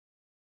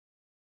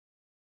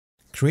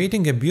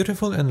Creating a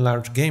beautiful and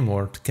large game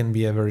world can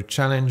be a very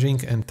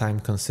challenging and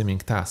time-consuming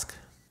task.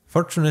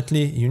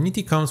 Fortunately,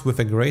 Unity comes with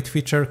a great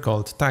feature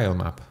called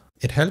Tilemap.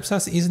 It helps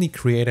us easily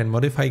create and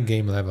modify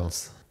game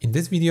levels. In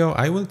this video,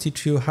 I will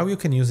teach you how you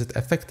can use it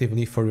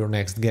effectively for your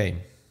next game.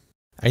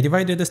 I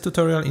divided this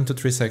tutorial into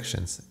 3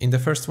 sections. In the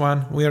first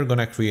one, we are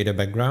gonna create a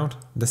background.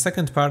 The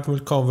second part will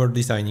cover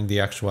designing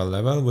the actual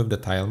level with the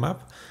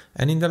tilemap.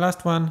 And in the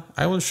last one,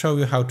 I will show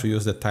you how to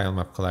use the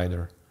tilemap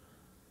collider.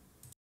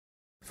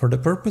 For the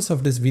purpose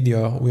of this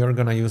video, we are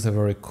gonna use a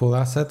very cool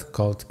asset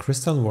called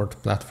Crystal World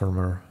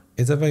Platformer.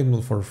 It's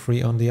available for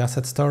free on the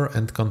asset store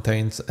and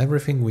contains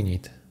everything we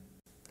need.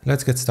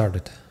 Let's get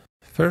started.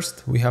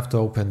 First, we have to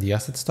open the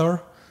asset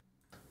store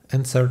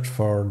and search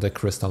for the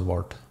Crystal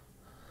World.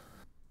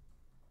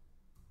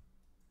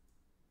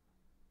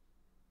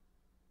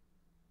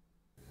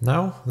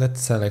 Now let's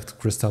select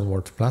Crystal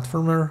World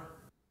Platformer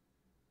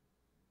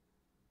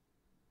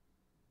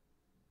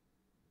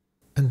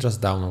and just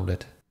download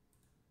it.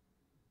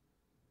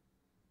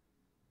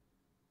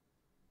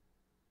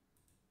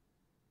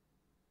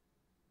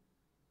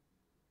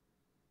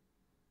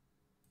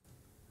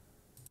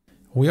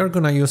 We are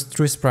gonna use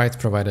 3 sprites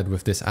provided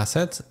with this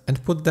asset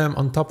and put them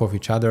on top of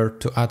each other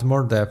to add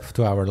more depth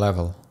to our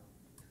level.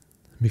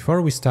 Before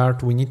we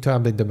start, we need to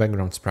update the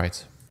background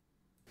sprites.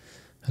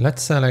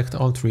 Let's select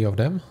all 3 of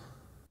them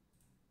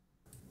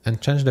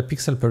and change the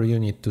pixel per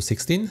unit to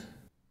 16.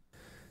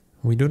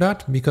 We do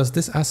that because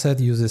this asset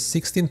uses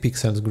 16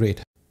 pixels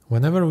grid.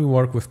 Whenever we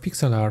work with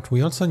pixel art,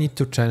 we also need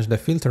to change the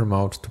filter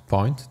mode to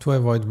point to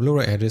avoid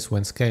blurry edges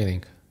when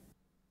scaling.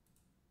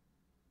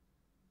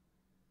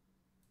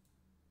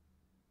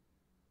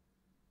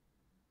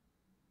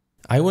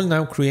 I will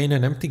now create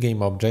an empty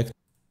game object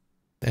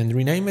and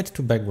rename it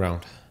to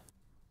background.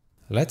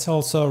 Let's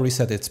also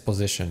reset its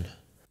position.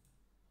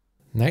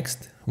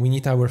 Next, we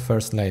need our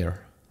first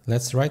layer.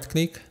 Let's right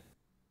click,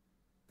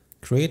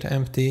 create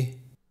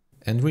empty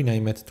and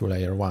rename it to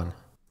layer 1.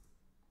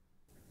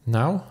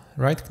 Now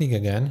right click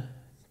again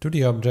to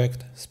the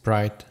object,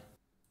 sprite,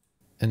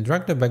 and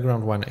drag the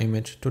background 1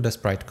 image to the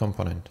sprite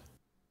component.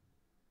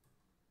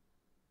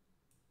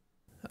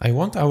 I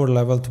want our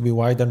level to be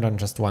wider than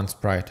just one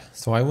sprite,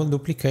 so I will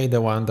duplicate the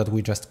one that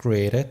we just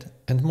created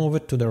and move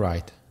it to the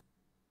right.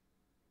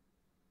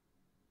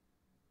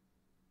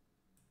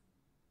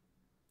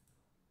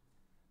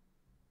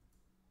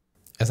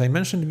 As I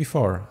mentioned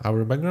before,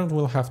 our background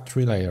will have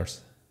 3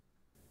 layers.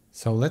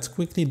 So let's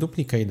quickly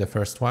duplicate the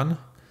first one,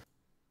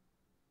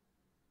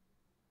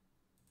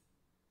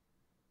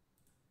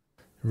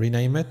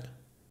 rename it,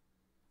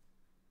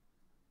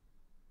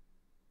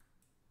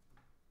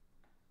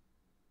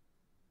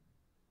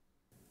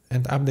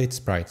 and update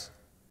sprites.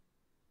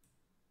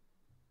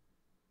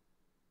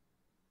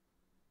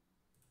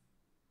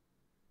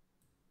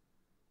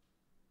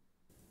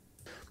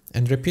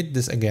 And repeat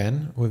this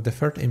again with the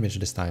third image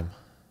this time.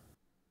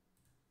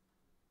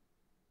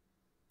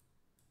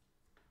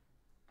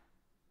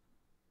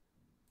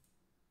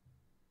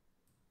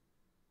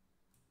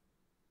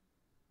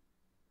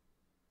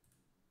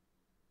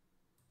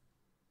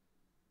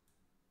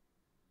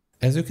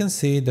 As you can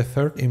see, the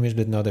third image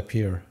did not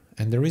appear,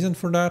 and the reason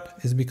for that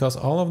is because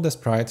all of the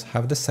sprites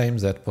have the same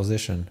Z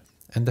position,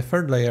 and the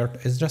third layer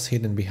is just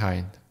hidden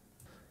behind.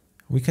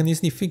 We can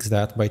easily fix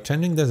that by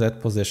changing the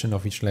Z position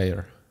of each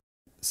layer.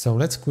 So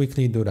let's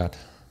quickly do that.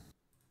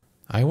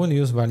 I will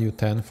use value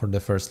 10 for the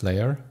first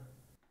layer,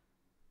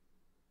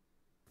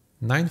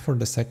 9 for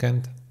the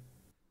second,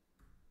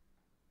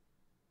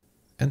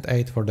 and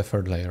 8 for the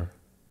third layer.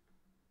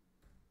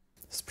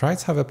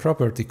 Sprites have a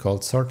property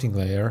called sorting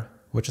layer,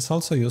 which is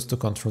also used to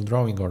control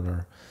drawing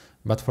order,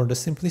 but for the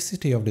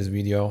simplicity of this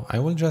video, I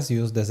will just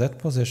use the Z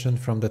position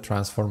from the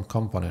transform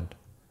component.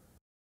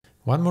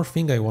 One more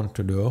thing I want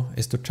to do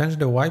is to change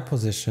the Y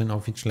position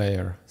of each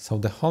layer, so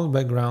the whole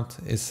background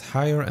is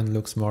higher and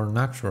looks more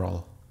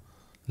natural.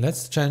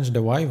 Let's change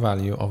the Y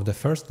value of the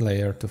first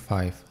layer to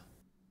 5.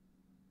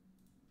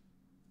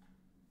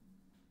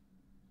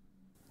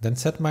 Then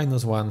set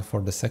 -1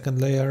 for the second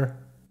layer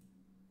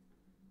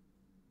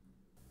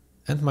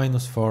and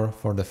 -4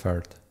 for the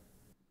third.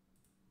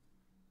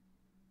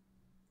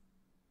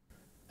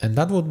 And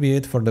that would be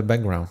it for the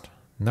background.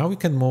 Now we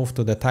can move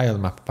to the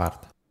tilemap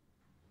part.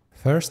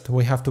 First,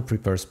 we have to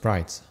prepare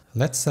sprites.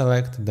 Let's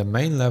select the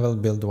main level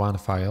build 1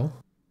 file.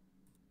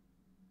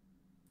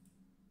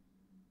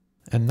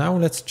 And now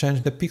let's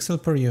change the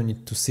pixel per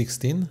unit to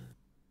 16.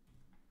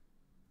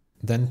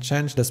 Then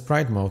change the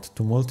sprite mode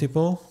to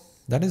multiple.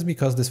 That is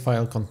because this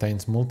file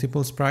contains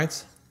multiple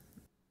sprites.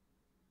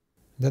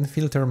 Then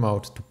filter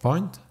mode to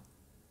point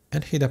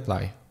and hit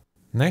apply.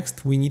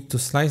 Next, we need to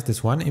slice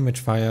this one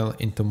image file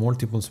into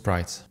multiple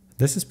sprites.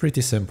 This is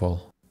pretty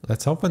simple.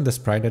 Let's open the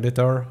sprite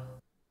editor,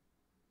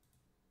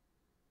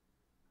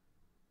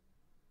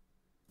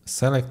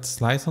 select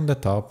slice on the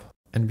top,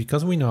 and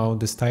because we know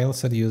this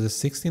tileset uses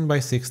 16 by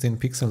 16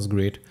 pixels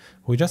grid,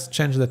 we just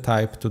change the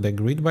type to the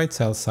grid by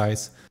cell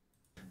size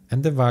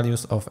and the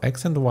values of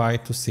X and Y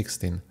to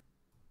 16.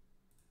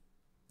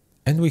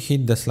 And we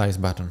hit the slice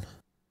button.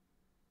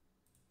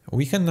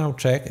 We can now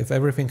check if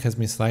everything has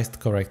been sliced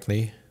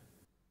correctly.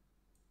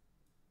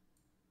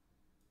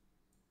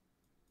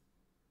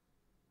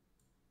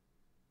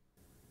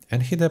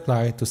 And hit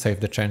apply to save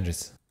the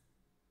changes.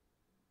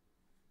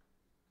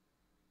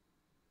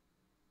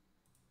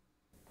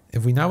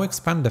 If we now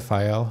expand the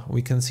file,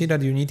 we can see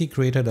that Unity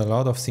created a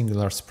lot of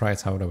singular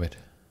sprites out of it.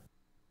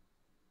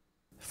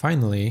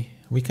 Finally,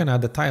 we can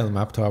add a tile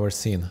map to our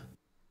scene.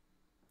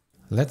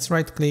 Let's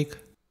right-click,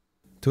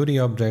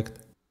 2D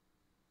object,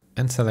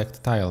 and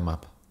select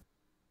Tilemap.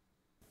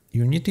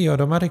 Unity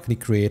automatically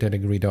created a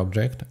grid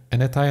object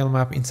and a tile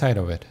map inside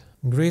of it.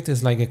 Grid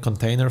is like a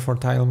container for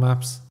tile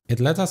maps. It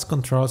lets us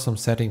control some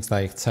settings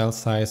like cell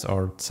size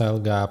or cell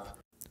gap,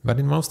 but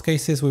in most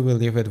cases we will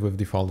leave it with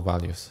default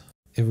values.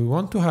 If we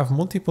want to have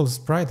multiple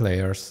sprite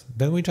layers,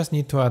 then we just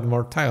need to add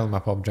more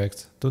tilemap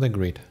objects to the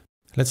grid.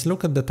 Let's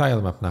look at the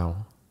tilemap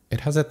now.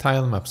 It has a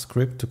tilemap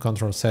script to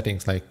control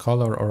settings like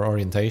color or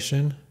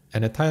orientation,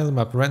 and a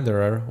tilemap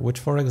renderer, which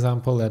for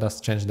example let us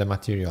change the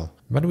material.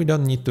 But we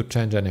don't need to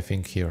change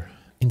anything here.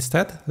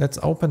 Instead, let's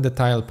open the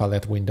tile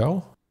palette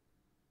window.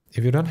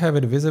 If you don't have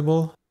it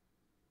visible,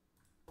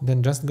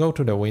 then just go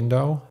to the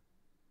window,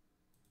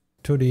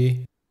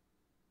 2D,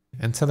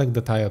 and select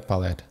the tile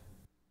palette.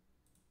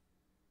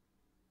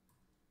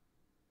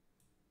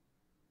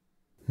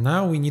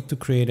 Now we need to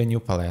create a new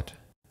palette.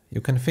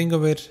 You can think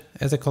of it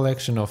as a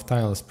collection of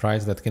tile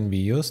sprites that can be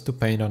used to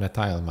paint on a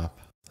tile map.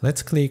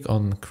 Let's click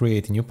on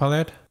Create New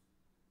Palette.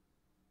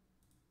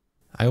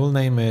 I will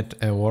name it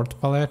a Word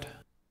palette.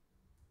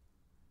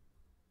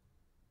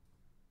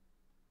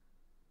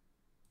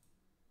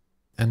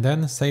 And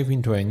then save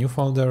into a new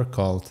folder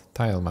called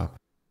Tilemap.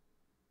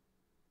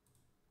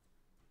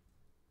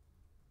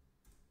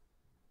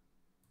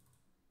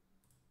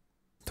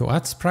 To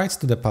add sprites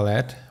to the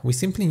palette, we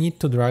simply need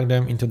to drag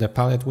them into the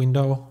palette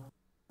window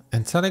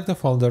and select the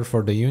folder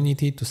for the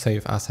Unity to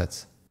save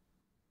assets.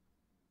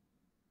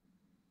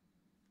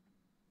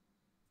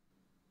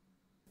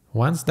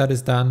 Once that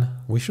is done,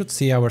 we should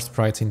see our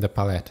sprites in the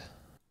palette.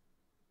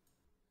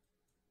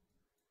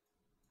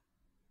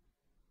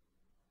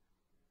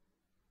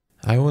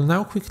 I will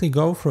now quickly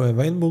go through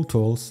available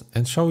tools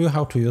and show you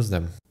how to use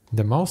them.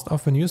 The most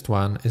often used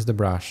one is the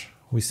brush.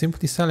 We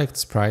simply select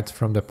sprites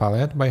from the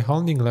palette by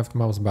holding left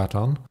mouse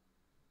button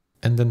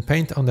and then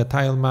paint on the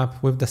tile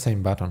map with the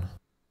same button.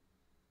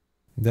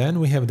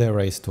 Then we have the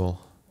erase tool.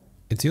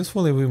 It's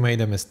useful if we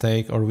made a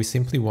mistake or we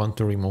simply want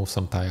to remove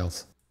some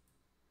tiles.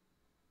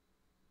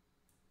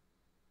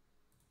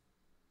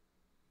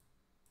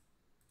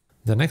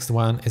 The next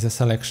one is a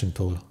selection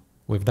tool.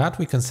 With that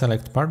we can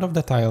select part of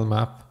the tile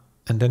map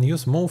and then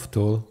use Move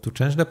tool to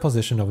change the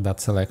position of that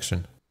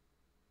selection.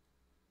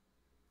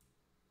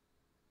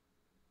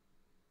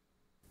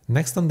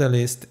 Next on the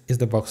list is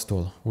the Box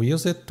tool. We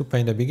use it to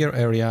paint a bigger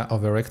area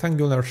of a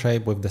rectangular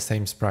shape with the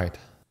same sprite.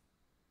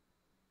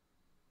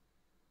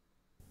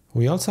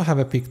 We also have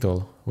a Pick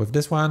tool. With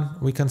this one,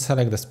 we can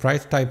select the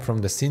sprite type from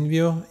the scene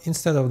view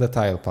instead of the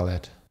tile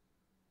palette.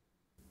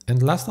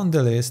 And last on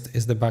the list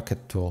is the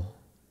Bucket tool.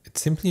 It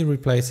simply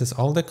replaces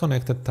all the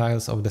connected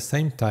tiles of the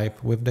same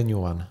type with the new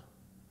one.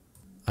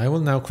 I will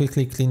now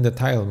quickly clean the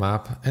tile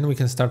map and we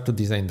can start to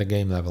design the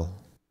game level.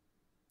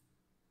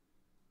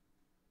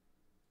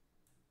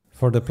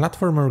 For the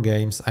platformer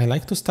games, I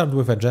like to start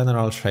with a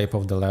general shape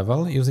of the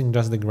level using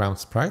just the ground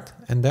sprite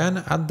and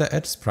then add the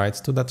edge sprites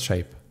to that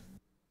shape.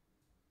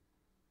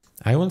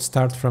 I will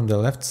start from the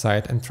left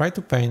side and try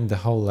to paint the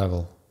whole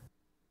level.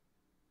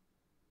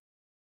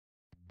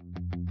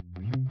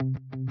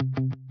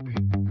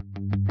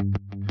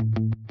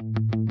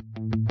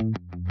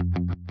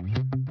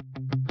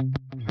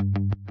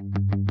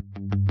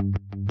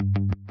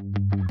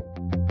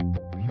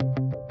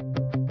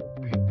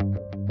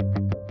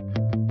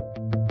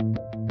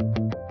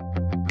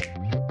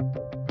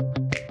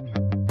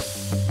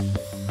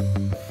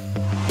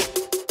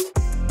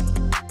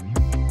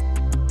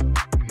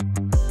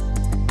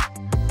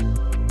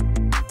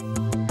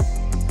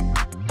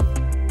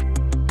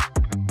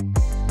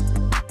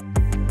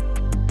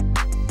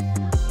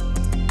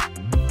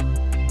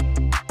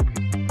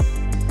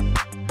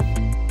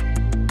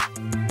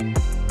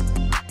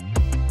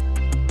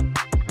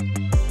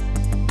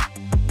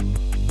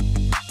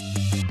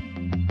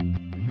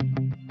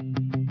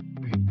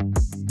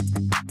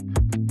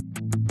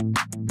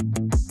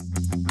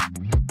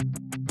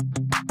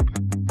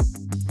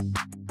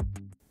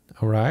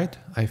 Alright,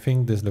 I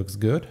think this looks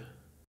good.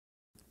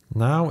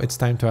 Now it's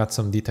time to add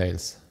some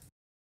details.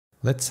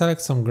 Let's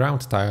select some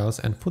ground tiles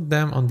and put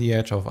them on the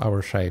edge of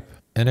our shape.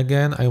 And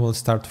again, I will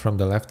start from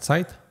the left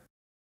side.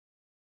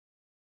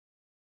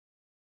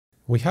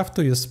 We have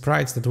to use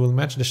sprites that will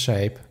match the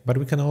shape, but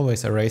we can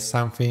always erase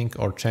something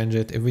or change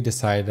it if we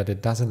decide that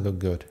it doesn't look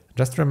good.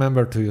 Just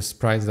remember to use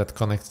sprites that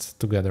connect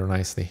together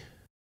nicely.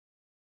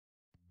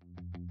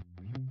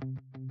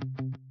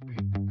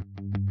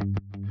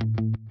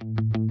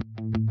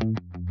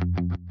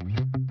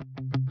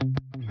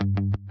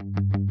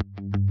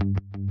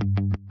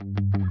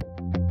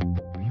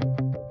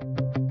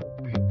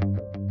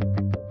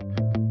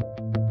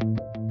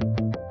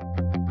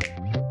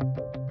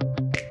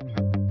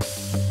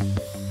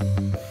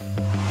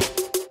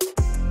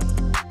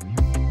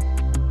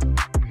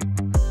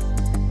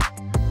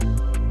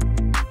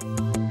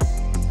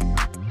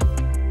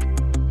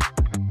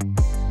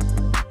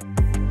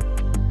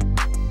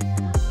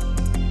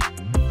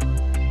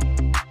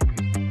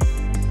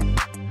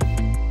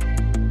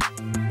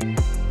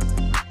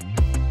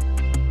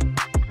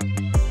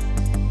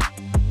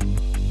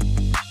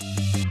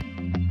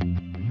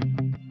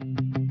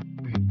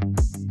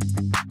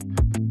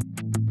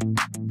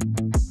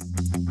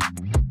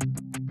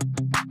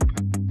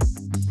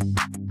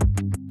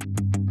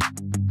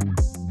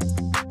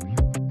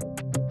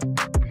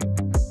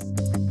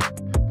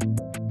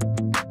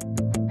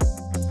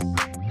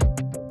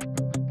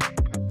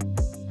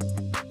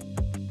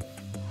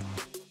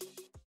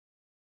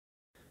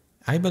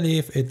 I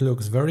believe it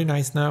looks very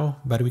nice now,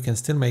 but we can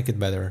still make it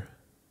better.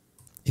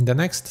 In the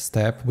next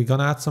step, we're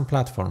gonna add some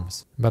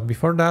platforms. But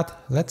before that,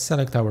 let's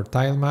select our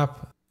tile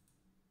map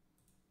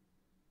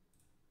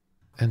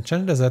and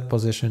change the Z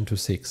position to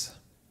 6.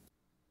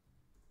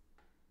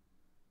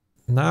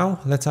 Now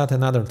let's add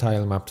another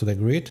tile map to the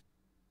grid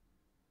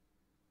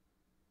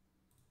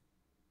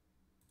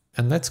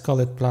and let's call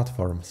it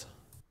platforms.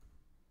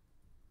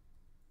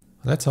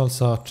 Let's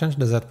also change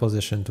the Z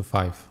position to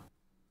 5.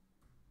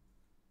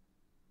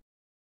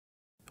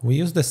 We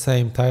use the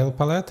same tile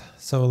palette,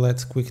 so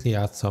let's quickly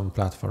add some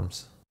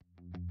platforms.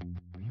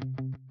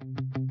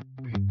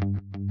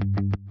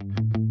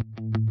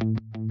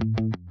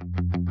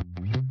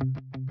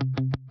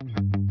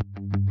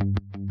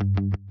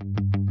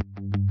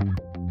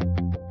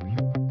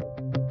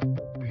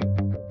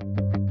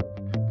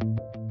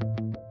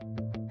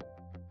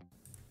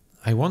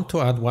 I want to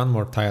add one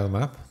more tile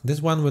map.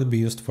 This one will be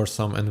used for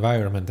some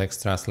environment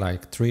extras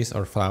like trees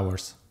or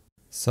flowers.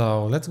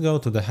 So let's go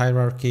to the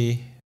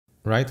hierarchy,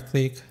 right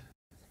click,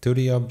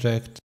 2D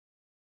object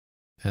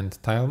and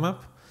tile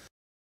map.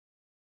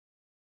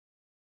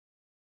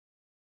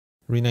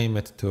 Rename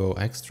it to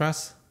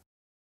extras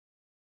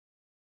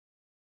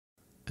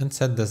and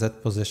set the Z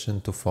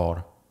position to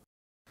 4.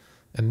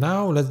 And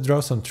now let's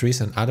draw some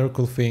trees and other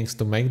cool things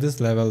to make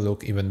this level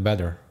look even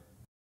better.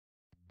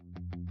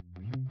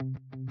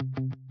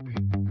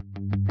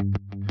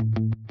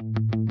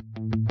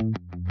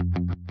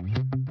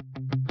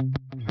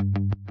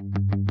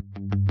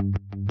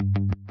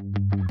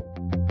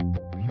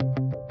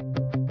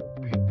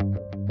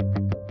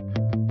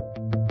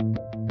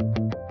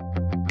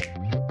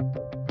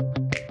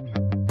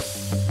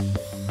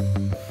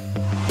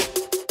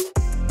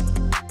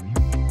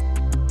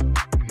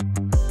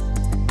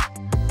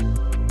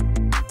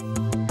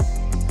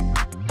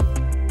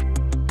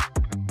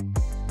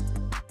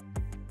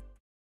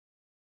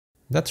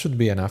 That should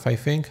be enough, I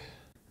think.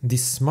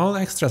 These small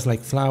extras like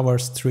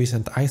flowers, trees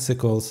and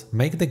icicles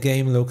make the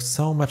game look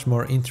so much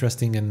more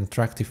interesting and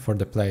attractive for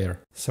the player.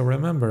 So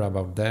remember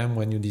about them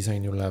when you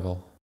design your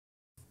level.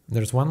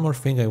 There's one more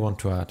thing I want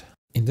to add.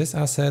 In this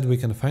asset we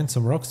can find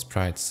some rock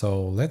sprites,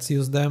 so let's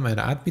use them and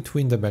add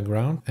between the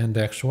background and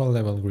the actual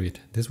level grid.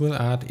 This will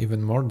add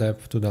even more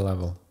depth to the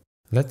level.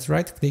 Let's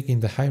right click in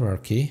the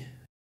hierarchy,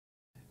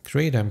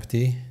 create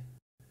empty,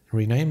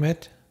 rename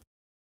it,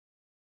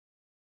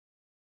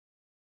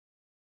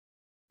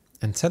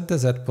 and set the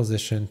Z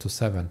position to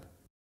 7.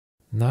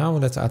 Now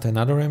let's add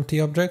another empty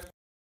object.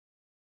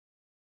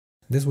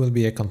 This will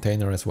be a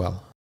container as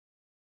well.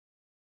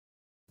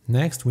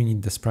 Next we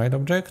need the sprite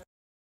object.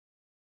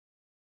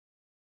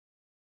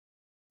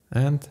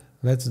 And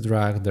let's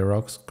drag the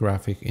rocks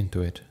graphic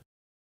into it.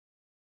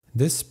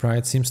 This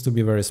sprite seems to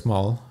be very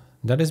small.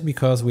 That is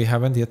because we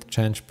haven't yet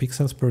changed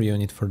pixels per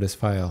unit for this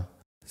file.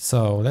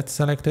 So let's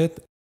select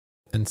it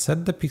and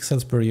set the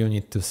pixels per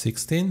unit to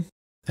 16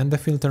 and the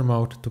filter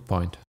mode to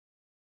point.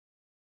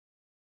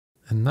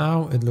 And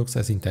now it looks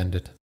as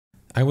intended.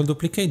 I will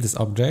duplicate this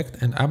object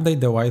and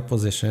update the Y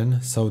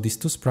position so these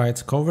two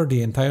sprites cover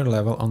the entire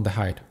level on the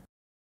height.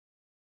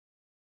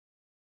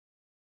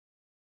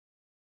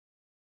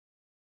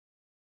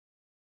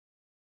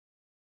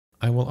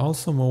 I will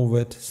also move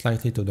it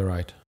slightly to the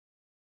right.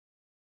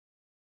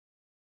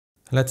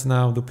 Let's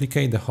now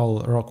duplicate the whole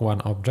rock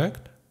 1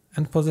 object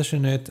and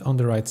position it on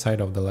the right side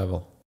of the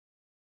level.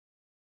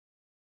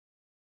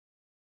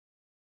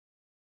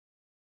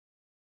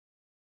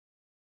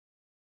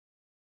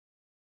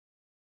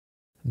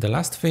 The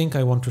last thing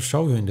I want to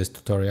show you in this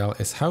tutorial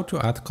is how to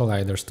add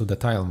colliders to the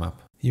tile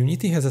map.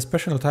 Unity has a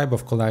special type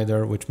of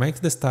collider which makes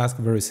this task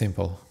very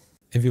simple.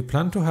 If you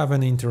plan to have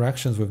any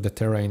interactions with the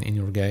terrain in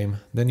your game,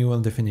 then you will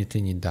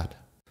definitely need that.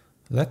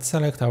 Let's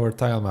select our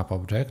tile map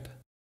object,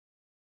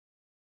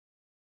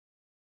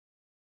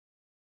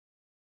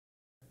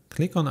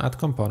 click on Add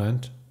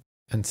Component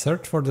and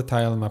search for the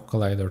Tilemap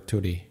Collider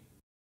 2D.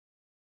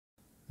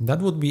 That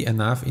would be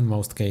enough in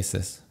most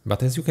cases,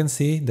 but as you can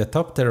see, the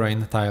top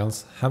terrain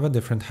tiles have a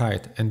different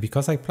height, and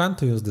because I plan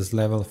to use this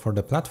level for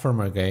the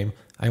platformer game,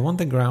 I want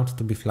the ground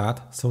to be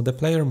flat, so the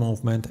player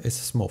movement is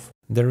smooth.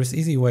 There is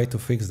easy way to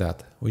fix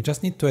that. We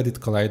just need to edit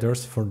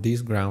colliders for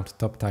these ground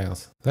top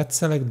tiles. Let's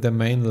select the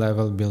main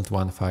level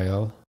build1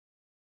 file,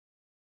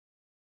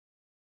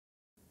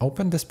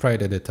 open the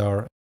sprite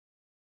editor,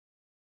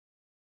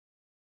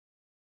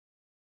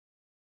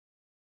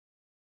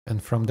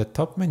 and from the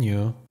top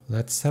menu,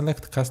 let's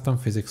select Custom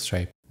Physics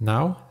Shape.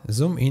 Now,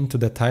 zoom into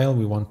the tile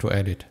we want to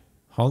edit.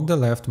 Hold the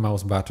left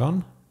mouse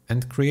button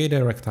and create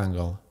a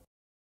rectangle.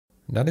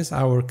 That is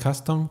our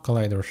custom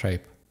collider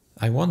shape.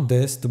 I want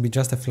this to be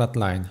just a flat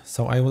line,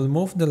 so I will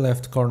move the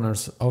left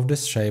corners of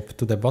this shape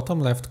to the bottom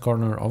left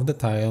corner of the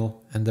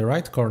tile and the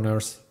right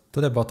corners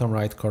to the bottom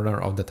right corner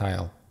of the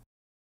tile.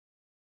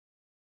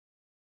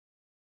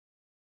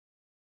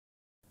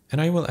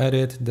 And I will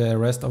edit the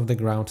rest of the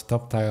ground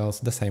top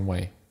tiles the same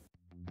way.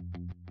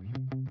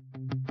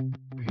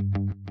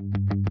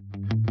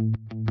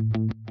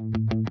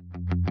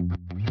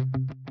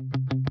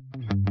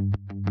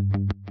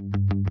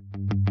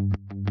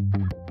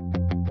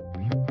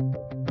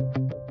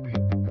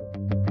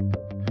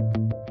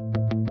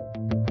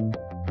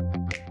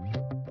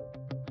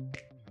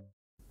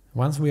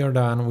 Once we are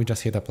done, we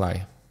just hit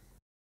apply.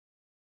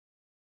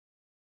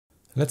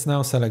 Let's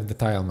now select the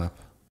tile map.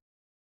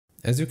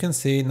 As you can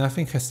see,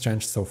 nothing has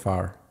changed so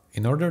far.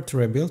 In order to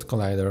rebuild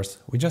colliders,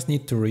 we just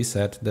need to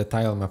reset the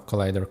Tilemap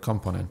collider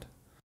component.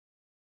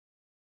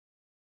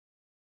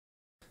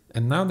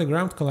 And now the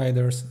ground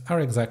colliders are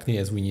exactly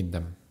as we need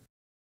them.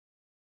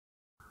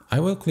 I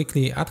will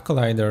quickly add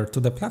collider to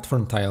the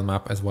platform tile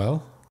map as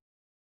well.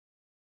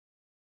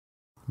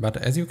 But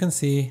as you can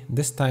see,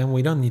 this time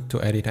we don't need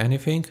to edit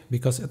anything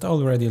because it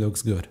already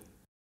looks good.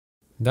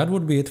 That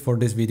would be it for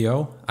this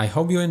video. I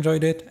hope you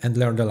enjoyed it and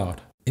learned a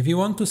lot. If you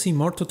want to see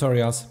more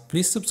tutorials,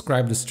 please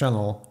subscribe this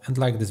channel and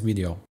like this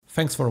video.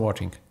 Thanks for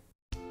watching.